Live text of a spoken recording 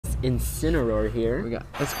Incineroar here. We got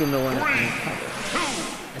Escanor and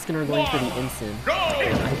Escanor going for the Incin.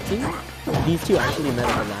 I think these two actually met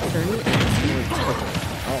at the last tournament, and Escanor took it.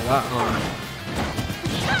 Oh, wow.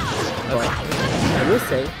 But I will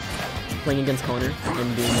say, playing against Connor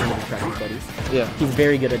and being one of his practice buddies, yeah, he's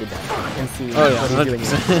very good at adapting and seeing what he's doing.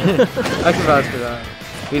 I can vouch for that.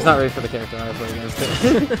 He's not ready for the character I play against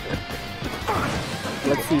it.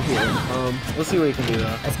 Let's see here. We'll see what he can do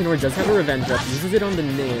though. Escanor does have a revenge up, uses it on the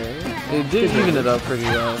Nair. It did even it up pretty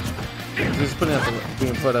well. Just putting up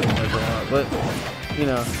being put up in a lot, but you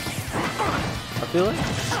know, I feel like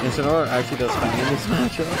Incineroar actually does fine in this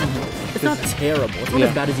matchup. It's not terrible. It's not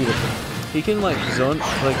as bad as you would think. He can like zone,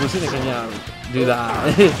 like Lucina can do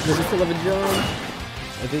that. Does he still have a jump?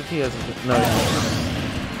 I think he has no.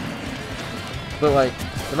 But like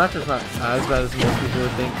the matchup's not as bad as most people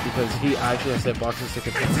would think because he actually has hitboxes to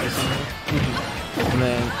contest Lucina. And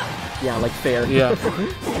then like fair. Yeah.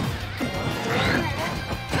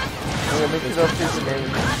 Yeah, make it up to the game.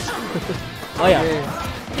 Oh yeah.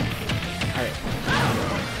 Alright.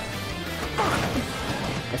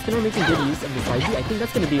 Escanor making good use of the side B. I think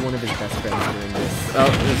that's going to be one of his best friends during this. Oh,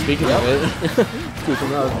 speaking of it.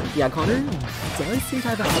 Speaking of, yeah, Connor does seem to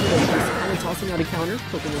have a habit of just kind of tossing out a counter,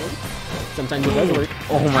 poking it. Sometimes it does work.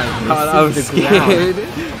 Oh my god, I was scared. I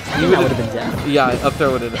think that would have been death. Yeah, up there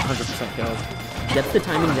would have 100% killed. Gets the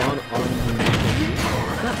timing down on the...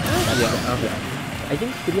 Yeah, okay. I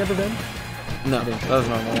think, did he have a bend? No, that was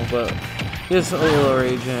normal, but he has a little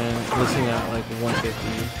rage and listening at like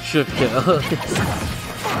 150 should kill.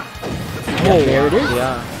 There it is.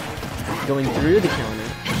 Yeah. Going through the counter.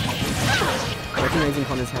 Recognizing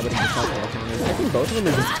Connor's habit of just tossing out counters. I think both of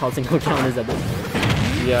them are just tossing out counters at this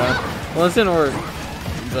point. Yeah. Well, Incineroar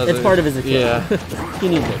does it's part of his Achilles. Yeah. He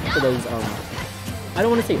needs it for those, I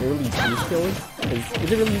don't want to say early cheese kills, because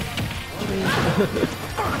is it really...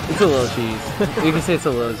 It's a little cheese. You can say it's a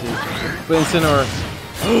little cheese. But Incineroar...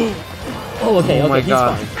 oh, okay, oh my he's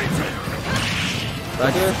god. fine.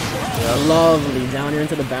 Back air? Yeah. Lovely, down here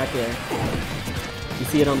into the back air. You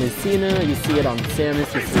see it on Lucina, you see it on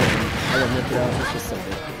Samus, you see it on Alamithra, it's just so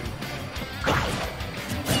good.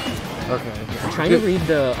 Okay. Trying to read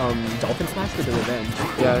the Dolphin Smash for the revenge.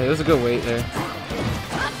 Yeah, it was a good weight there.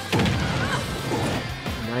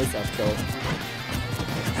 Nice up tilt.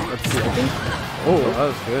 Let's see, I think... Oh, that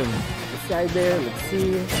was good. This side there, let's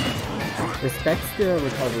see. Respects the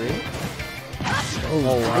recovery. Oh,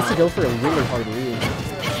 wow. Nice to go for a really hard read.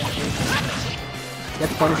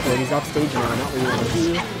 Gets punished for it. He's off stage now, not really want to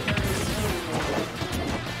be.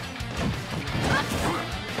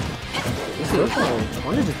 I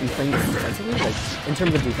want to just be playing this defensively, like, in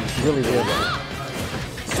terms of defense, really, really well.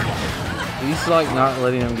 He's like not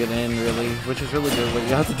letting him get in, really, which is really good. What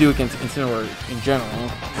you have to do against Incineroar in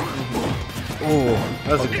general. Oh,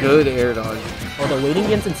 that was a good air dodge. Although waiting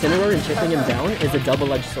against Incineroar and chipping him down is a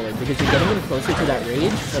double-edged sword because you're getting him closer to that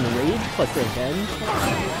rage, and rage plus revenge,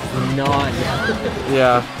 not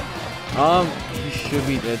yeah. He should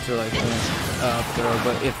be dead to like up throw,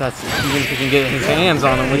 but if that's even if he can get his hands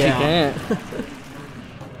on him, which he can't.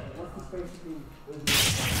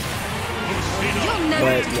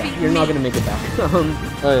 But yeah, you're not gonna make it back.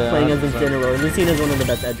 Playing as Incineroar. Lucina is one of the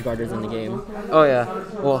best edge guarders in the game. Oh yeah.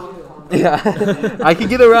 Well. Yeah, I can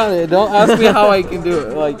get around it. Don't ask me how I can do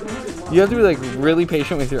it. Like, you have to be like really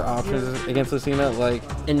patient with your options against Lucina. Like,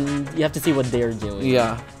 and you have to see what they're doing.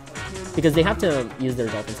 Yeah, because they have to use their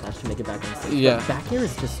Dolphin Smash to make it back on stage. Yeah, but back air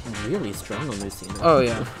is just really strong on Lucina. Oh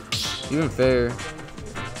yeah, even fair.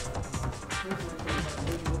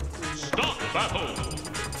 Stop battle.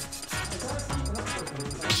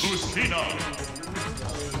 Lucina.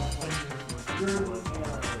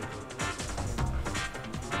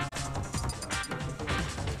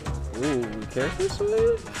 Ooh, character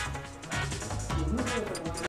switch?